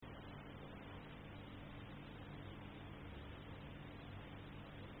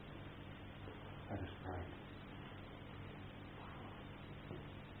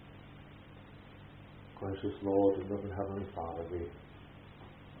Gracious Lord and loving Heavenly Father, we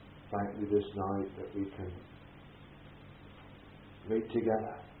thank you this night that we can meet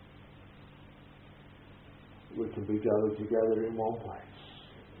together. We can be gathered together in one place.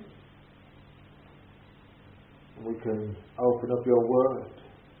 And we can open up your word.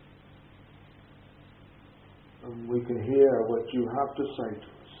 And we can hear what you have to say to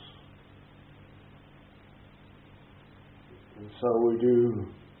us. And so we do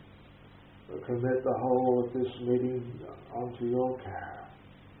commit the whole of this meeting unto your care.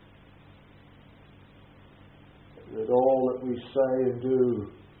 That all that we say and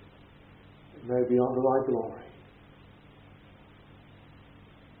do may be unto thy glory.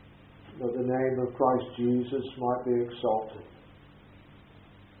 That the name of Christ Jesus might be exalted.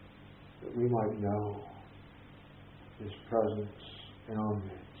 That we might know his presence in our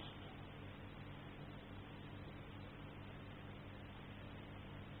midst.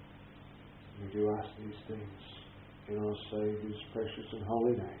 We do ask these things in our Saviour's precious and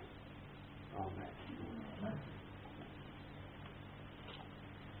holy name. Amen. Amen.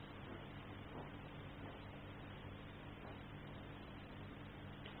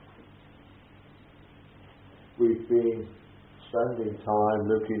 We've been spending time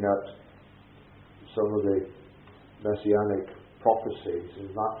looking at some of the messianic prophecies, and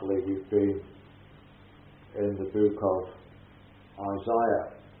latterly we've been in the book of Isaiah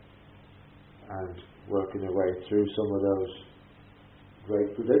and working our way through some of those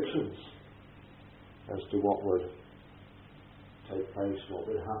great predictions as to what would take place, what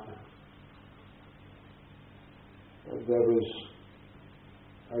would happen. And there was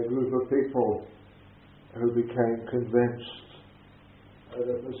a group of people who became convinced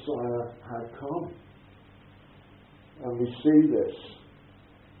that Messiah had come. And we see this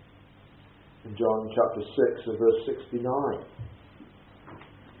in John chapter 6 and verse 69.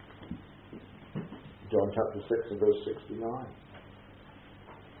 John chapter 6 and verse 69.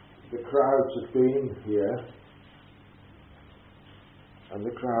 The crowds have been here, and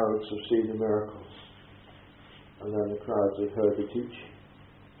the crowds have seen the miracles, and then the crowds have heard the teaching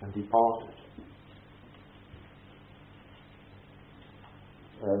and departed.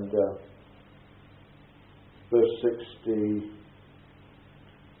 And verse 67,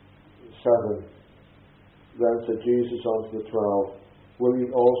 then said Jesus unto the 12, will ye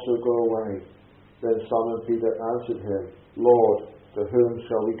also go away? Then Simon Peter answered him, Lord, to whom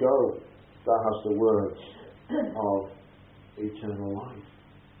shall we go? Thou hast the words of eternal life.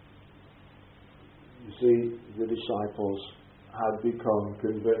 You see, the disciples had become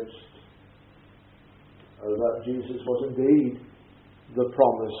convinced that Jesus was indeed the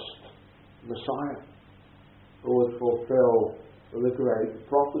promised Messiah who would fulfill the great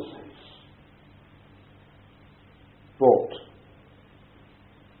prophecies. But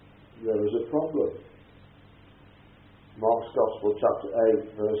there was a problem. Mark's Gospel chapter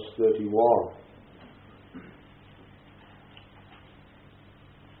 8 verse 31.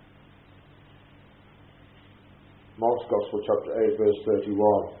 Mark's Gospel chapter 8 verse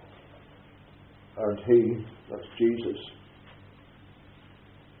 31. And he, that's Jesus,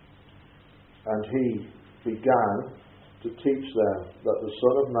 and he began to teach them that the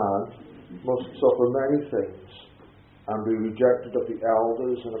Son of Man must suffer many things, and be rejected of the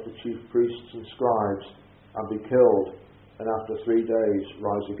elders and of the chief priests and scribes, and be killed, and after 3 days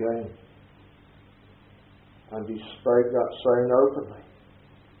rise again. And he spake that saying openly.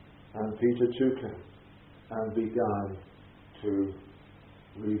 And Peter took him, and began to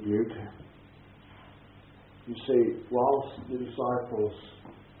rebuke him. You see, whilst the disciples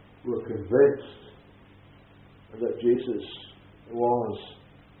were convinced that Jesus was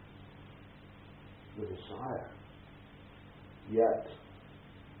the Messiah, yet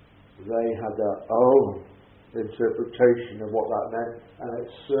they had their own interpretation of what that meant, and it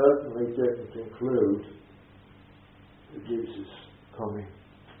certainly didn't include Jesus coming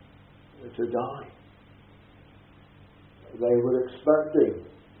to die. They were expecting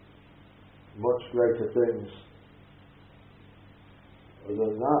much greater things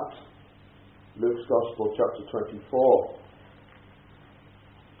than that. Luke's Gospel chapter 24.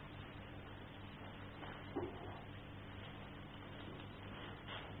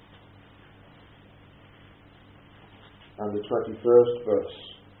 And the 21st verse.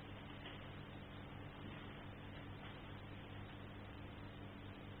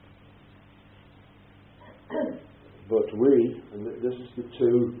 But we, and this is the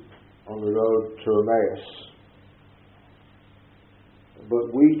two on the road to Emmaus, but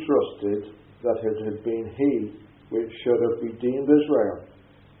we trusted that it had been he which should have redeemed Israel.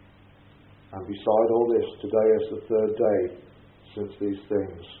 And beside all this, today is the third day since these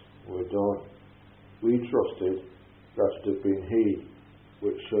things were done. we trusted that it had been He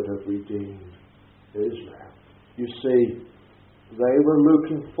which should have redeemed Israel. You see, they were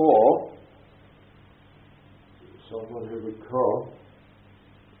looking for someone who would come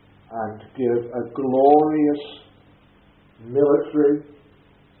and give a glorious military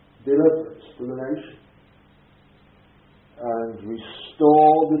deliverance to the nation and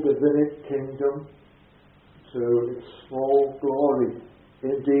restore the Davidic kingdom to its full glory,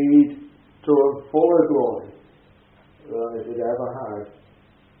 indeed to a fuller glory than it had ever had.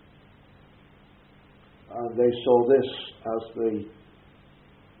 And they saw this as the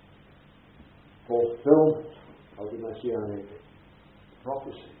fulfillment of the Messianic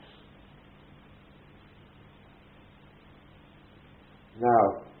prophecies.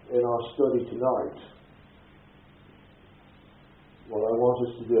 Now, in our study tonight, what I want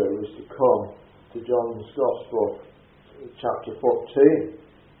us to do is to come to John's Gospel, chapter 14.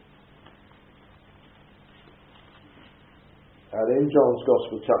 And in John's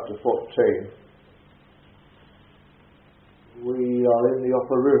Gospel, chapter 14, we are in the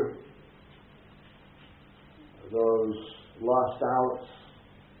upper room. Those last hours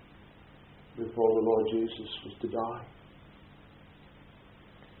before the Lord Jesus was to die.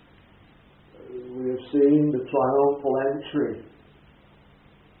 We have seen the triumphal entry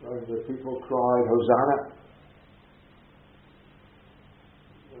when the people cried, Hosanna,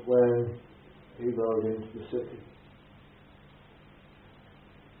 when He rode into the city.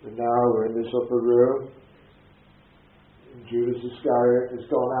 And now we're in this upper room. Judas Iscariot has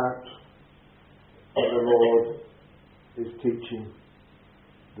gone out, and the Lord is teaching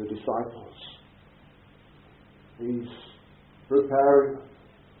the disciples. He's preparing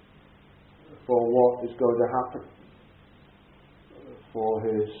for what is going to happen, for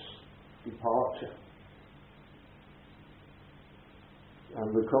His departure.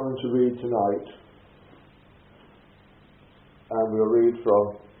 And we're coming to read tonight, and we'll read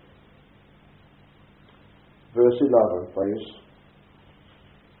from verse 11, please.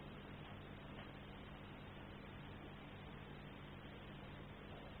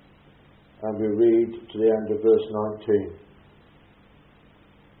 And we read to the end of verse 19.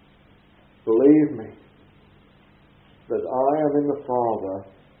 Believe me that I am in the Father,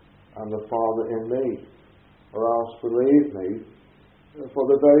 and the Father in me, or else believe me for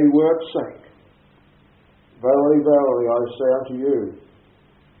the very work's sake. Verily, verily, I say unto you,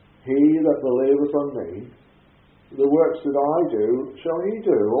 he that believeth on me, the works that I do shall he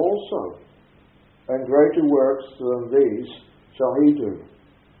do also, and greater works than these shall he do,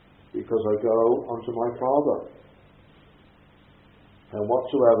 because I go unto my Father. And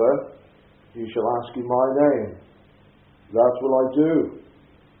whatsoever ye shall ask in my name, that will I do,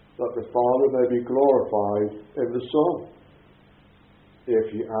 that the Father may be glorified in the Son.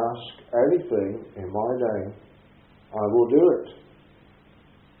 If ye ask anything in my name, I will do it.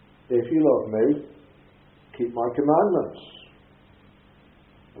 If ye love me, keep my commandments.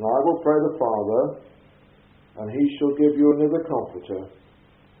 And I will pray the Father, and he shall give you another Comforter,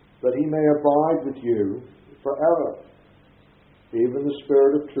 that he may abide with you forever, even the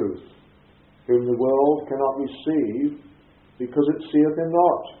Spirit of truth, whom the world cannot receive, because it seeth him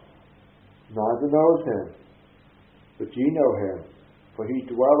not, neither knoweth him. But ye know him, for he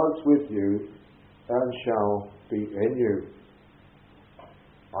dwelleth with you, and shall be in you.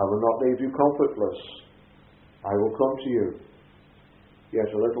 I will not leave you comfortless. I will come to you.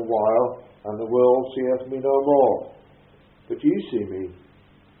 Yet a little while, and the world seeth me no more. But ye see me.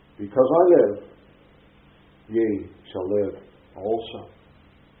 Because I live, ye shall live also.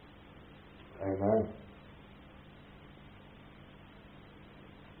 Amen.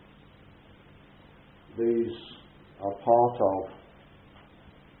 These are part of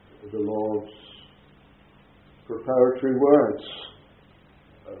the Lord's preparatory words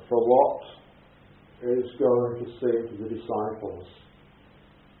for what is going to say to the disciples.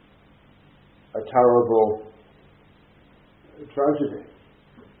 A terrible tragedy.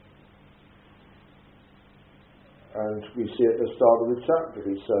 And we see at the start of the chapter,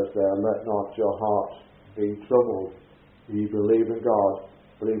 he says there, let not your heart be troubled. Ye believe in God,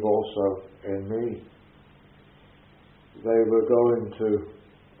 believe also in me. They were going to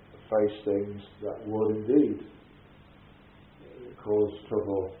face things that would indeed cause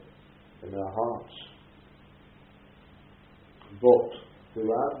trouble in their hearts. But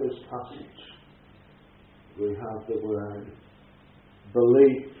throughout this passage, we have the word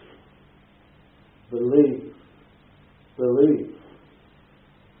believe. Believe. Believe.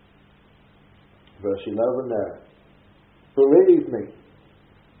 Verse 11 there. Believe me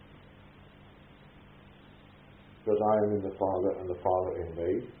that I am in the Father and the Father in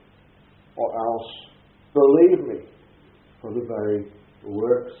me, or else believe me for the very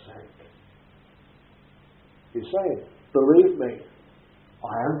work's sake. He's saying, believe me,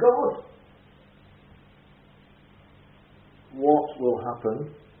 I am God. What will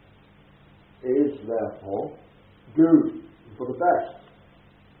happen is therefore good for the best.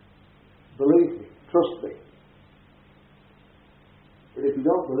 Believe me, trust me. But if you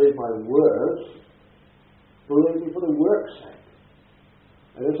don't believe my words, believe me for the work's sake.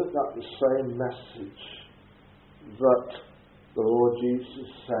 And isn't that the same message that the Lord Jesus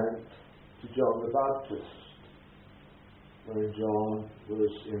sent to John the Baptist? When John was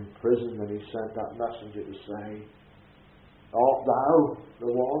in prison and he sent that messenger to say, art thou the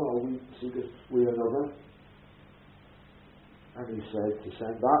one, or seekest we another? And he said to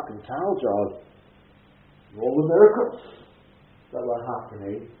send back and tell John all the miracles that were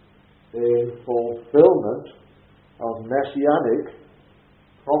happening in fulfillment of messianic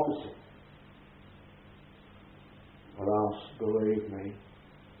prophecy. But else believe me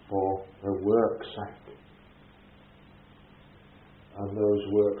for the work's sake. And those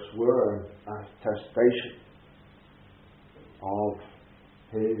works were an attestation of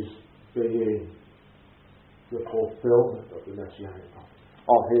his being the fulfillment of the messianic prophecy,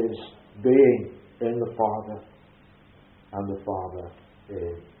 of his being in the Father and the Father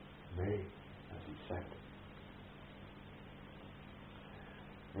in me, as he said.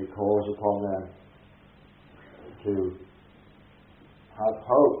 He calls upon them to have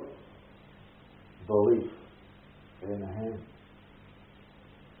hope, belief in him.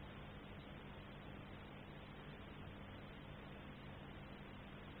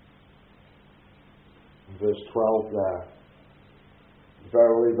 In verse 12 there,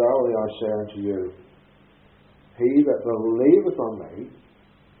 verily, verily, I say unto you, he that believeth on me,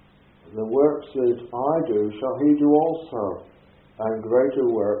 the works that I do shall he do also, and greater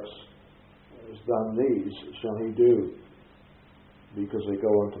works than these shall he do, because they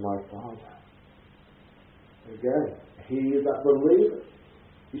go unto my Father. Again, he that believeth.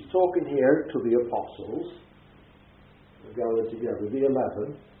 He's talking here to the apostles, gathered together, the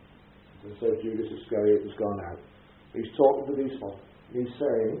 11, and so Judas Iscariot has gone out. He's talking to these ones. He's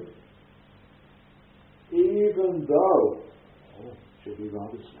saying, even though, should be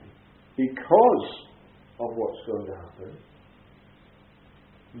rather saying, because of what's going to happen,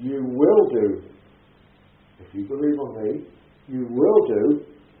 you will do, if you believe on me, you will do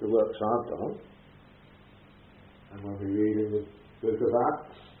the works I've done. And when we read in the book of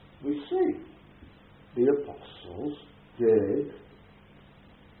Acts, we see the apostles did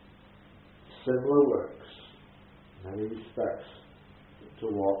similar works in many respects to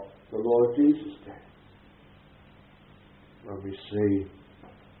what the Lord Jesus did. When we see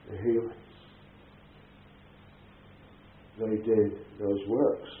the healings, they did those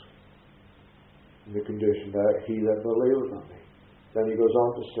works in the condition that he that believeth on me. Then he goes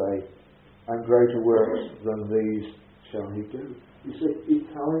on to say, and greater works than these shall he do. You see, he's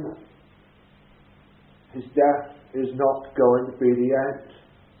telling them his death is not going to be the end.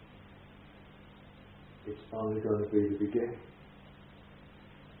 It's only going to be the beginning.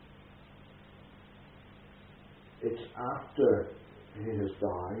 It's after he has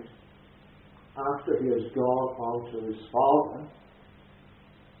died, after he has gone on to his Father,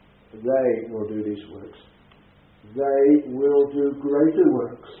 they will do these works. They will do greater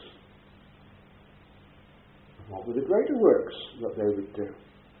works. What were the greater works that they would do?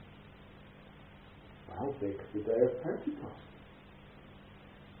 Well, think of the day of Pentecost.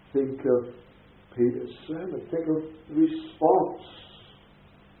 Think of Peter's sermon. Think of the response.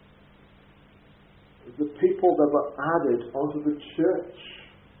 The people that were added onto the church.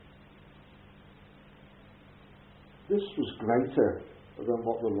 This was greater than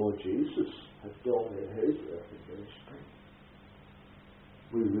what the Lord Jesus had done in his earthly ministry.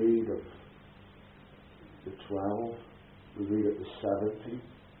 We read of the 12, we read of the 70,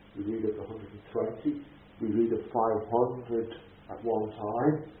 we read of the 120, we read of 500 at one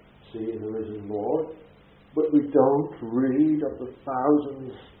time, seeing the risen Lord, but we don't read of the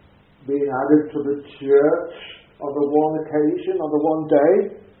thousands being added to the church on the one occasion, on the one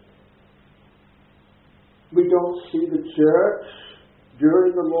day. We don't see the church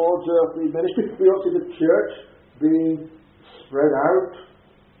during the Lord's earthly ministry. We don't see the church being spread out,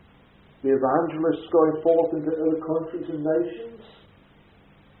 the evangelists going forth into other countries and nations,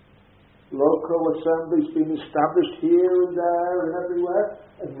 local assemblies being established here and there and everywhere,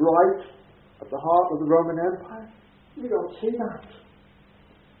 and right at the heart of the Roman Empire. We don't see that.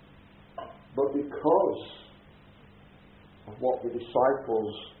 But because of what the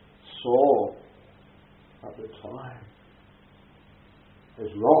disciples saw at the time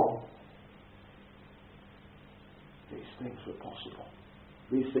is wrong, things were possible.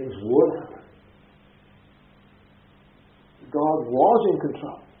 These things would happen. God was in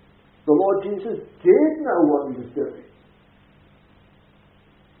control. The Lord Jesus did know what he was doing.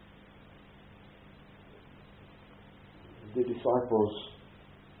 The disciples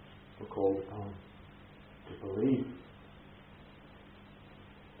were called upon to believe.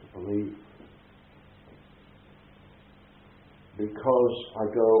 To believe. Because I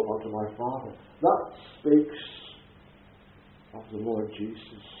go unto my Father. That speaks of the Lord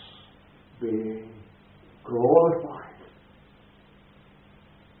Jesus being glorified.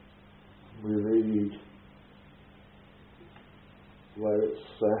 We read where it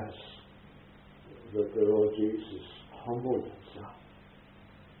says that the Lord Jesus humbled himself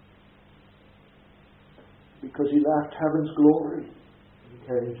because he left heaven's glory and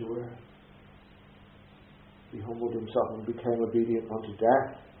came to earth. He humbled himself and became obedient unto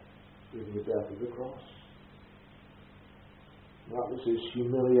death, even the death of the cross. That was his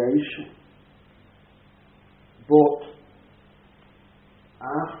humiliation. But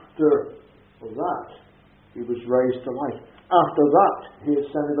after that, he was raised to life. After that, he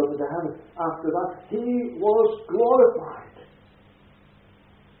ascended up into heaven. After that, he was glorified.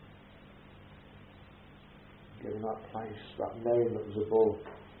 Given that place, that name that was above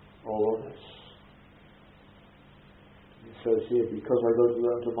all others. He says here, because I go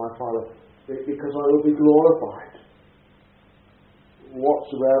to my Father, because I will be glorified.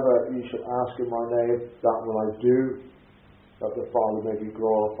 Whatsoever you should ask in my name, that will I do, that the Father may be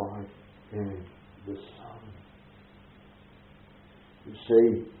glorified in the Son. You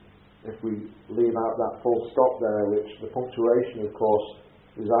see, if we leave out that full stop there, which the punctuation, of course,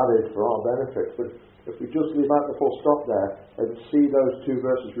 is added for our benefit, but if we just leave out the full stop there and see those two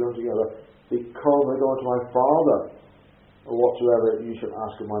verses run together, because I go unto my Father, or whatsoever you should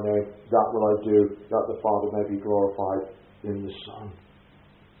ask in my name, that will I do, that the Father may be glorified in the Son.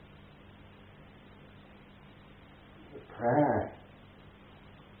 The prayer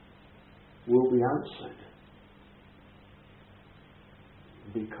will be answered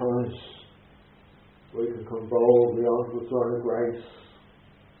because we can come boldly onto the throne of grace,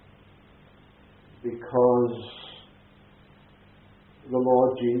 because the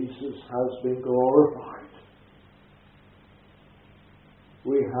Lord Jesus has been glorified.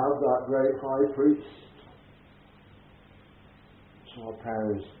 We have that great high priest, so our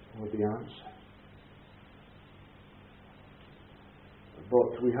prayers will be answered.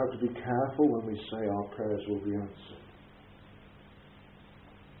 But we have to be careful when we say our prayers will be answered.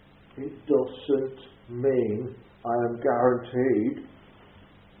 It doesn't mean I am guaranteed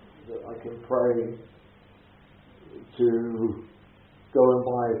that I can pray to go and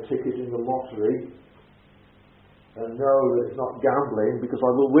buy a ticket in the lottery and know that it's not gambling because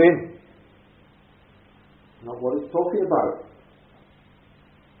I will win. Not what it's talking about.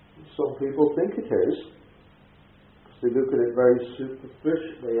 Some people think it is, because they look at it very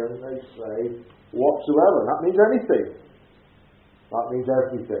superficially and they say, whatsoever. That means anything. That means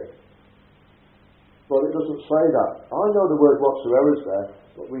everything. But it doesn't say that. I know the word whatsoever is there,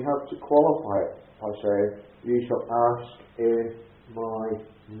 but we have to qualify it by saying, you shall ask in my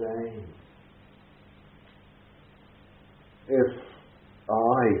name. If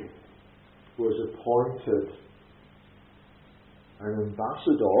I was appointed an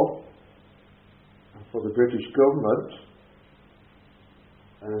ambassador for the British government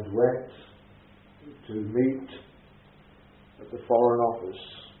and went to meet at the Foreign Office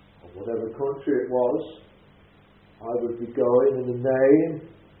of whatever country it was, I would be going in the name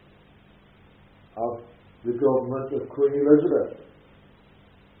of the government of Queen Elizabeth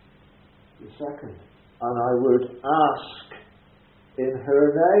II, and I would ask in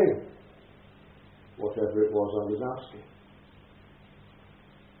her name whatever it was I was asking.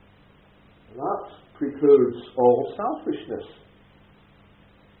 And that precludes all selfishness.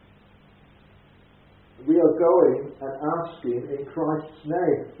 We are going and asking in Christ's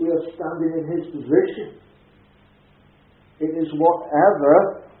name. We are standing in His position. It is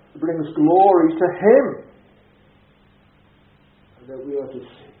whatever brings glory to Him that we are to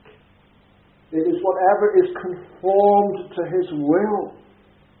seek. It is whatever is conformed to His will.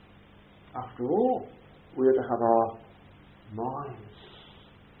 After all, we are to have our minds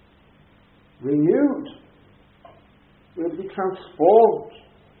renewed. We are to be transformed.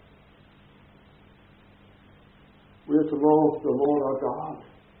 We are to love the Lord our God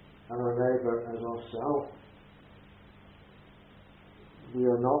and our neighbour as ourselves. We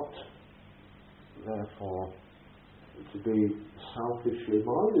are not, therefore, to be selfishly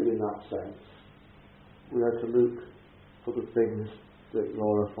minded in that sense. We are to look for the things that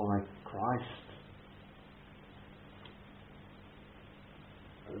glorify Christ.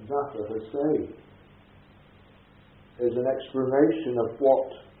 And that, as I say, is an explanation of what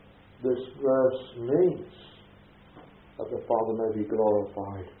this verse means, that the Father may be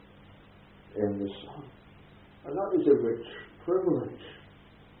glorified in the Son. And that is a rich privilege.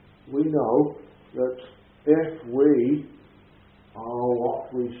 We know that if we are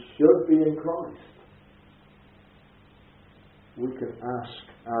what we should be in Christ, we can ask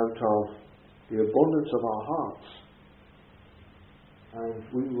out of the abundance of our hearts, and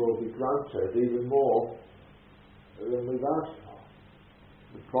we will be granted even more than we've asked for.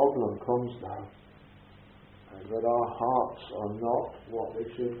 The problem comes now that our hearts are not what they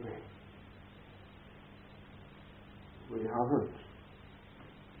should be. We haven't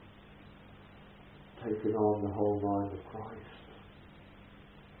taken on the whole mind of Christ.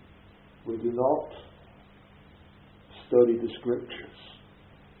 We do not study the Scriptures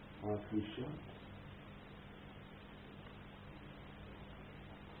like we should.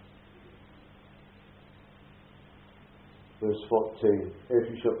 Verse 14, if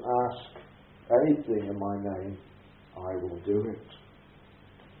you shall ask anything in my name, I will do it.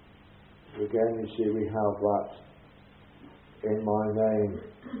 Again, you see, we have that in my name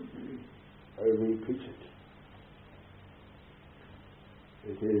repeated.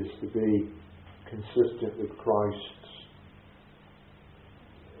 It is to be consistent with Christ's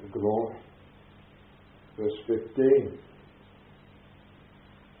glory. Verse 15.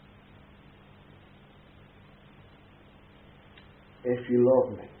 If you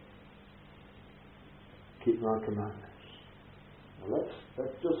love me, keep my commandments. Now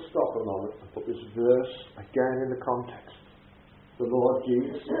let's just stop a moment and put this verse again in the context. The Lord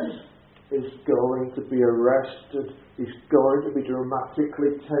Jesus is going to be arrested. He's going to be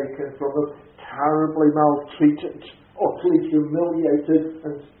dramatically taken from them, terribly maltreated, utterly humiliated,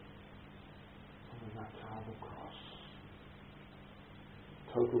 and on that terrible cross.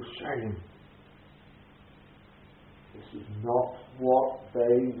 Total shame. This is not what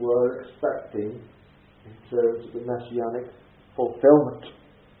they were expecting in terms of the messianic fulfillment.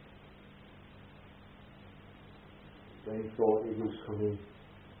 They thought he was coming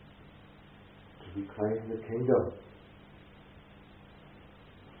to reclaim the kingdom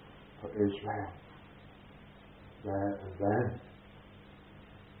for Israel. There and then,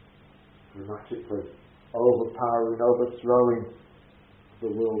 dramatically overpowering, overthrowing the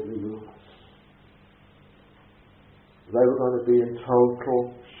worldly rulers. They were going to be in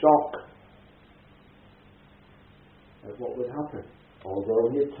total shock at what would happen. Although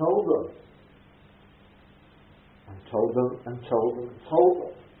he had told them, and told them, and told them, and told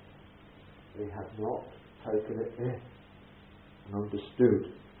them, they had not taken it in and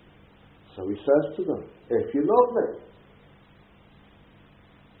understood. So he says to them, if you love me,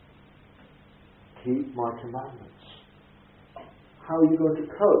 keep my commandments. How are you going to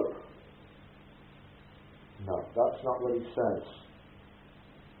cope? No, that's not what he says.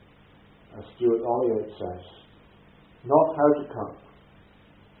 As Stuart Olliott says, not how to cope,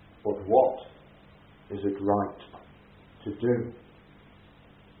 but what is it right to do.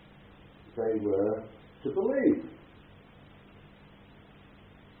 They were to believe.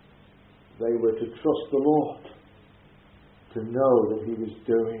 They were to trust the Lord, to know that he was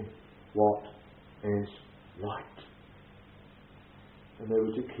doing what is right. And they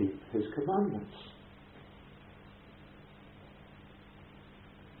were to keep his commandments.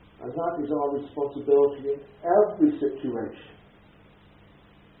 And that is our responsibility in every situation.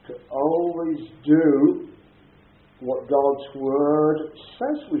 To always do what God's Word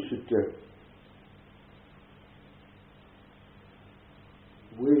says we should do.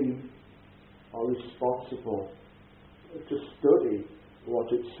 We are responsible to study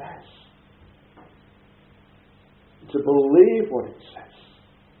what it says. To believe what it says.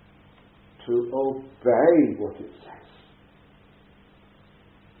 To obey what it says.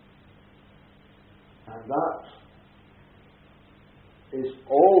 And that is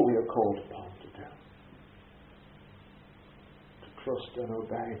all we are called upon to do. To trust and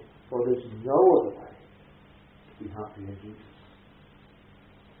obey. For there is no other way to be happy in Jesus.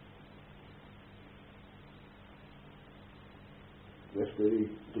 If the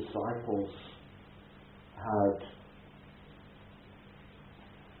disciples had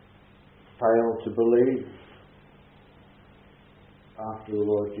failed to believe after the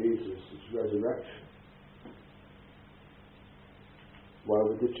Lord Jesus' resurrection, where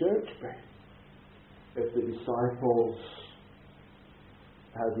would the church be? If the disciples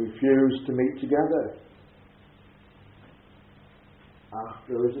had refused to meet together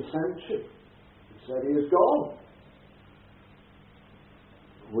after his ascension, he said he is gone.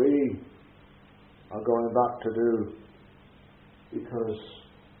 We are going back to do because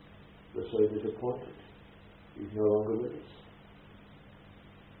We're so disappointed. He's no longer with us.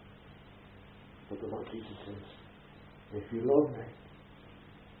 But the Lord Jesus says, if you love me,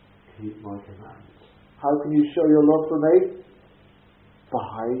 keep my commandments. How can you show your love for me?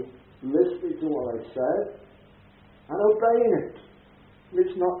 By listening to what I said and obeying it.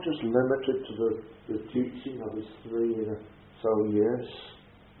 It's not just limited to the teaching of his 3 and so years.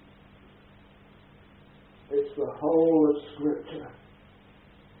 It's the whole of Scripture.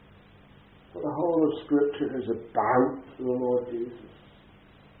 For the whole of Scripture is about the Lord Jesus.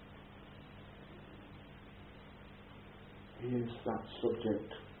 He is that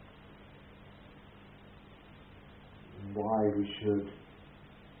subject. And why we should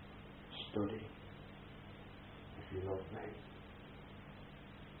study. If you love me,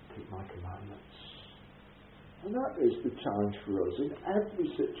 keep my commandments. And that is the challenge for us in every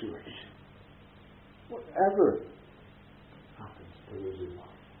situation. Whatever happens to us in life.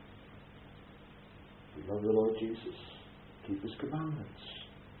 We love the Lord Jesus. Keep his commandments.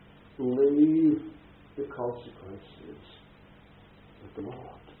 Leave the consequences with the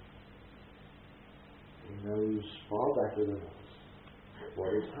Lord. He knows far better than us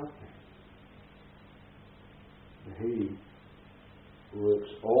what is happening. He works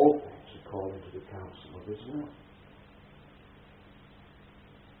all things according to the counsel of his will.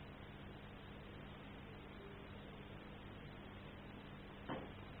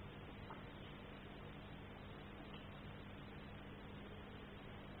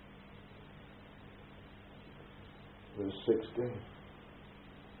 Verse 16.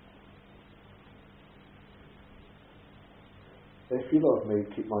 If you love me,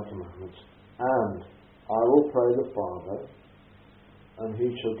 keep my commandments, and I will pray the Father, and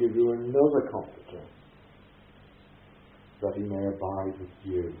he shall give you another Comforter, that he may abide with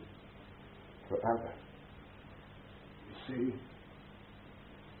you forever. You see,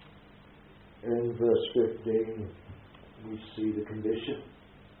 in verse 15, we see the condition.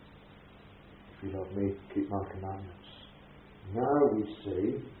 If you love me, keep my commandments. Now we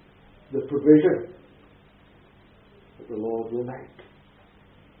see the provision that the Lord will make.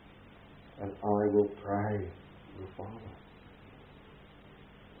 And I will pray the Father.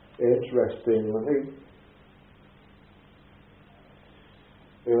 Interestingly,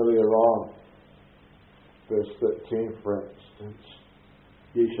 earlier on, verse 13, for instance,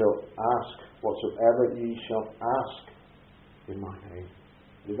 ye shall ask whatsoever ye shall ask in my name.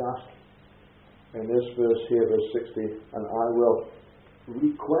 He's asking. In this verse here, verse 16, and I will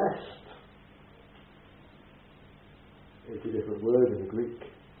request. It's a different word in the Greek.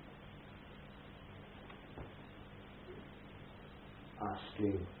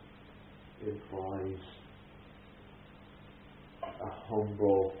 Asking implies a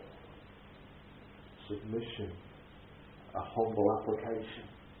humble submission, a humble application.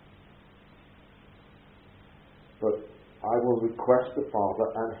 But I will request the Father,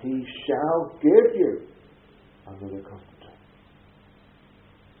 and he shall give you another Comforter.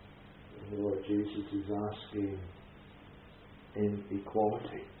 And the Lord Jesus is asking in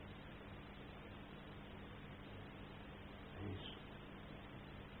equality. He's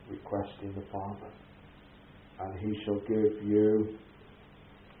requesting the Father, and he shall give you,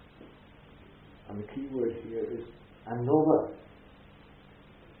 and the key word here is another.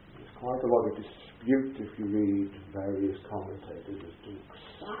 There's quite a lot of dispute if you read various commentators as to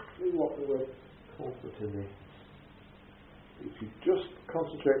exactly what the word comforter means. If you just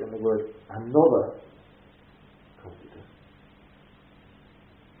concentrate on the word another comforter,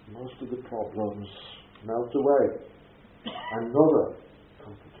 most of the problems melt away. Another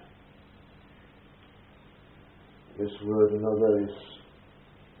comforter. This word another is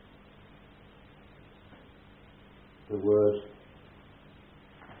the word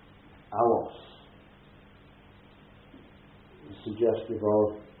allos. It's suggestive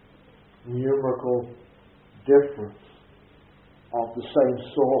of numerical difference of the same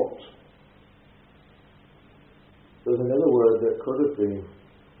sort. There's another word that could have been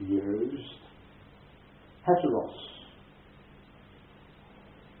used, heteros.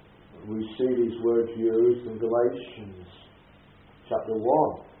 We see these words used in Galatians chapter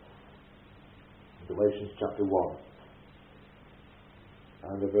 1. Galatians chapter 1.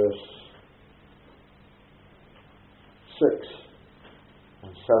 And the verse 6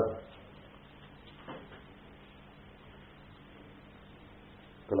 and 7.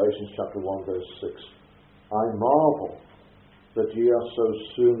 Galatians chapter 1 verse 6. I marvel that ye are so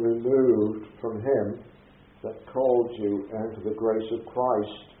soon removed from him that called you into the grace of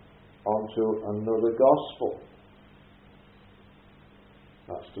Christ unto another gospel.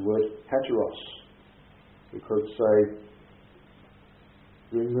 That's the word heteros. We could say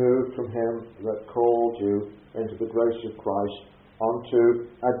removed from him that called you into the grace of Christ unto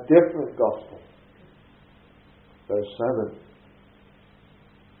a different gospel. Verse 7.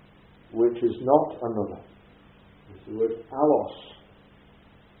 Which is not another. It's the word allos.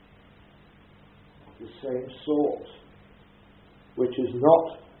 Of the same sort. Which is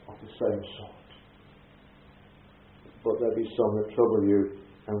not of the same sort. But there be some that trouble you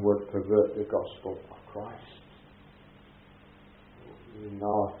and would pervert the gospel of Christ. In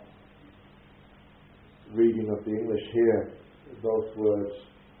our reading of the English here, both words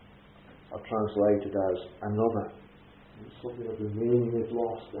are translated as another. And something of the meaning is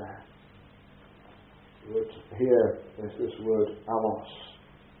lost there. But here there's this word allos,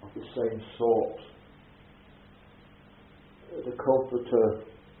 of the same sort. The Comforter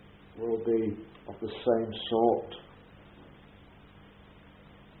will be of the same sort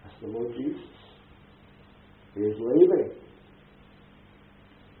as the Lord Jesus. He is leaving,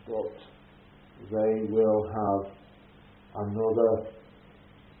 but they will have another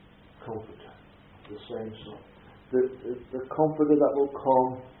Comforter of the same sort. The Comforter that will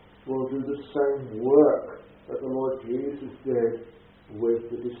come will do the same work that the Lord Jesus did with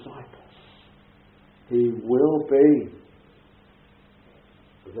the disciples. He will be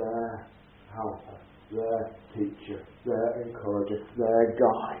their helper, their teacher, their encourager, their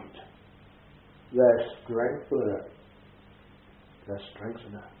guide, their strengthener,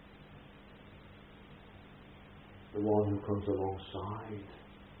 the one who comes alongside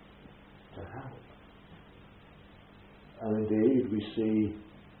to help. And indeed we see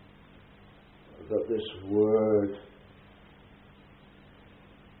that this word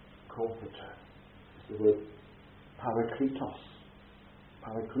Comforter is the word parakletos,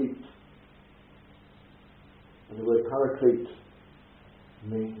 paraclete. And the word paraclete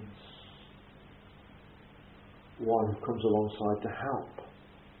means one who comes alongside to help.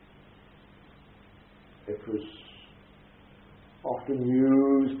 It was often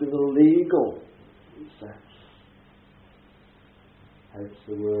used in a legal sense. Hence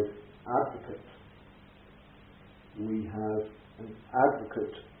the word advocate. We have an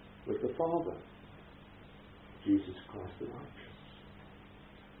advocate with the Father, Jesus Christ the righteous.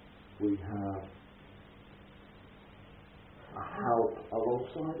 We have a help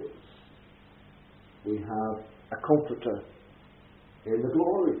alongside us. We have a Comforter in the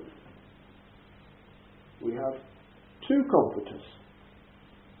glory. We have two Comforters.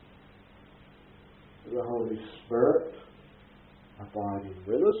 The Holy Spirit abiding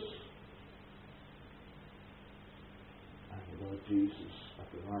with us, and the Lord Jesus at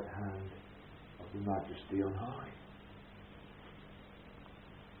the right hand of the Majesty on high.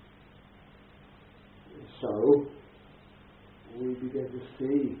 So we begin to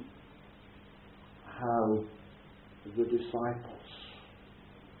see how the disciples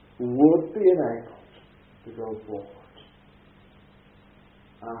would be enabled to go forward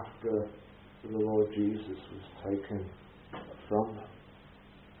after the Lord Jesus was taken from them.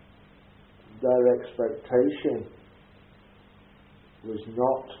 Their expectation was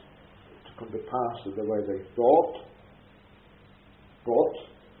not to come to pass in the way they thought, but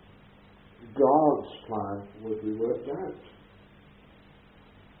God's plan would be worked out.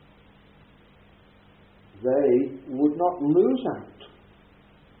 They would not lose out.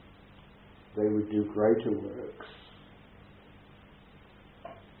 They would do greater works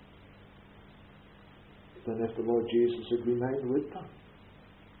than if the Lord Jesus had remained with them.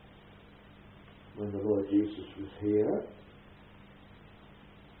 When the Lord Jesus was here,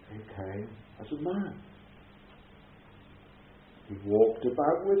 He came as a man. He walked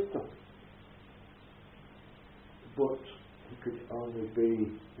about with them. But He could only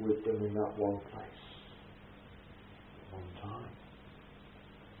be with them in that one place, at one time.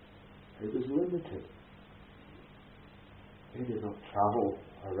 He was limited. He did not travel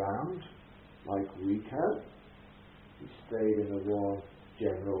around like we can. He stayed in a one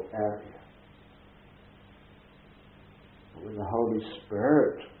general area. But when the Holy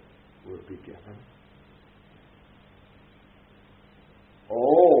Spirit would be given,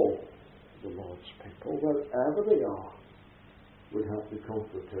 all the Lord's people, wherever they are, would have the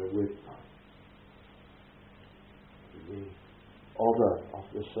Comforter with them. The other of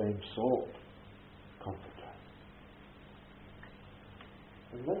the same sort, Comforter.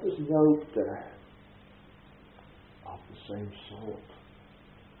 And let us note there, of the same sort.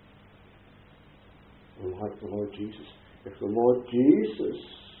 Like the Lord Jesus. If the Lord Jesus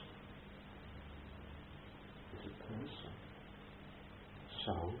is a person,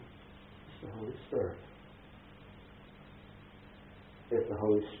 so is the Holy Spirit. If the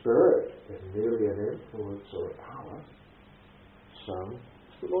Holy Spirit is merely an influence or a power, so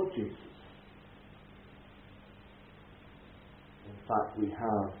the Lord Jesus. In fact, we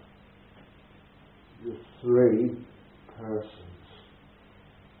have the three persons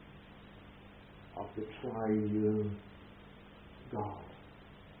of the triune God.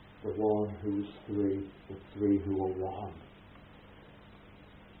 The one who is three, the three who are one.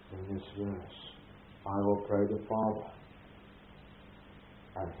 In this verse, I will pray the Father,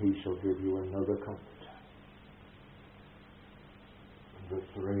 and he shall give you another comforter. And the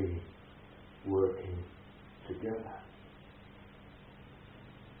three working together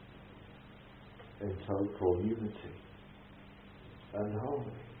in total unity and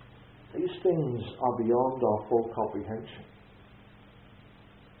harmony. These things are beyond our full comprehension.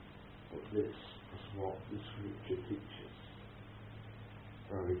 But this is what the Scripture teaches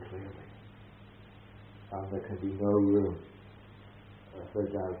very clearly. And there can be no room for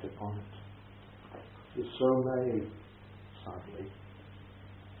doubt upon it. There's so many, sadly,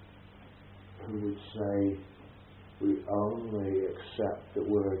 who would say we only accept the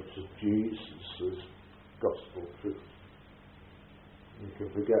words of Jesus as gospel truth. You can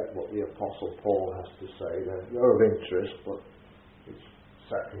forget what the Apostle Paul has to say. They're of interest, but it's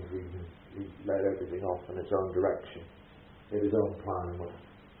secondary. He led everything off in its own direction, in his own plan and way.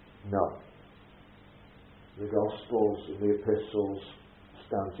 No. The Gospels and the Epistles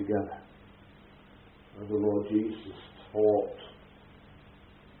stand together. And the Lord Jesus taught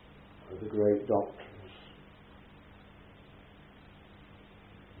the great doctrines.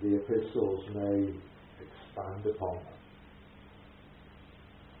 The Epistles may expand upon them.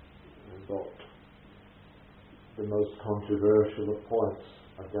 But the most controversial of points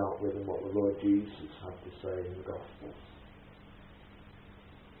are dealt with in what the Lord Jesus had to say in the Gospels.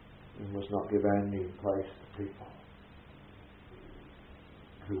 We must not give any place to people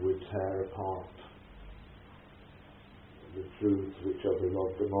who would tear apart the truths which are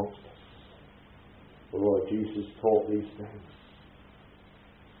beloved amongst us. The Lord Jesus taught these things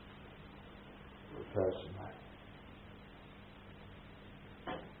personally.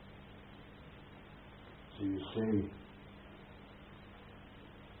 So you see,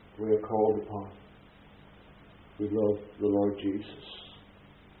 we are called upon. We love the Lord Jesus.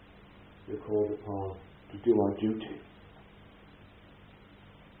 We are called upon to do our duty,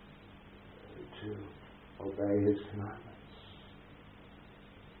 to obey His commandments.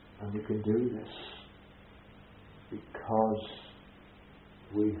 And we can do this because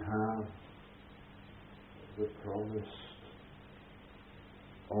we have the promised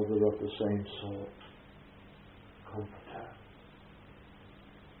other of the same sort, Comforter,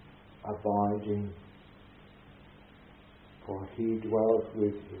 abiding, for He dwelleth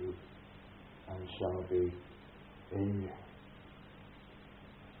with you and shall be in you.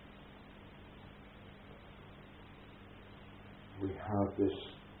 We have this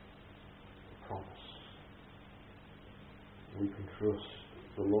promise. We can trust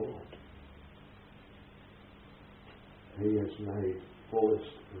the Lord. He has made fullest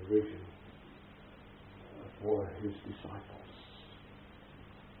provision for His disciples,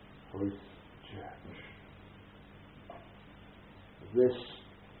 for His church. This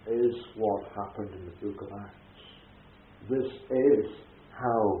is what happened in the book of Acts. This is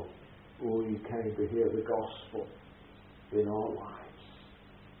how we came to hear the gospel in our lives.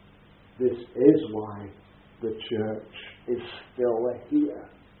 This is why the church is still here.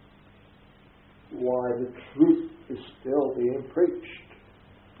 Why the truth is still being preached.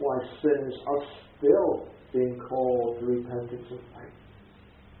 Why sinners are still being called to repentance and faith.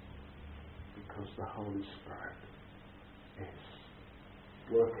 Because the Holy Spirit is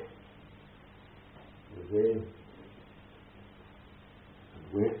working within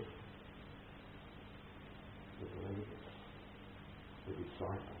and with the believers, the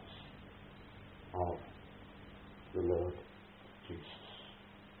disciples of the Lord Jesus.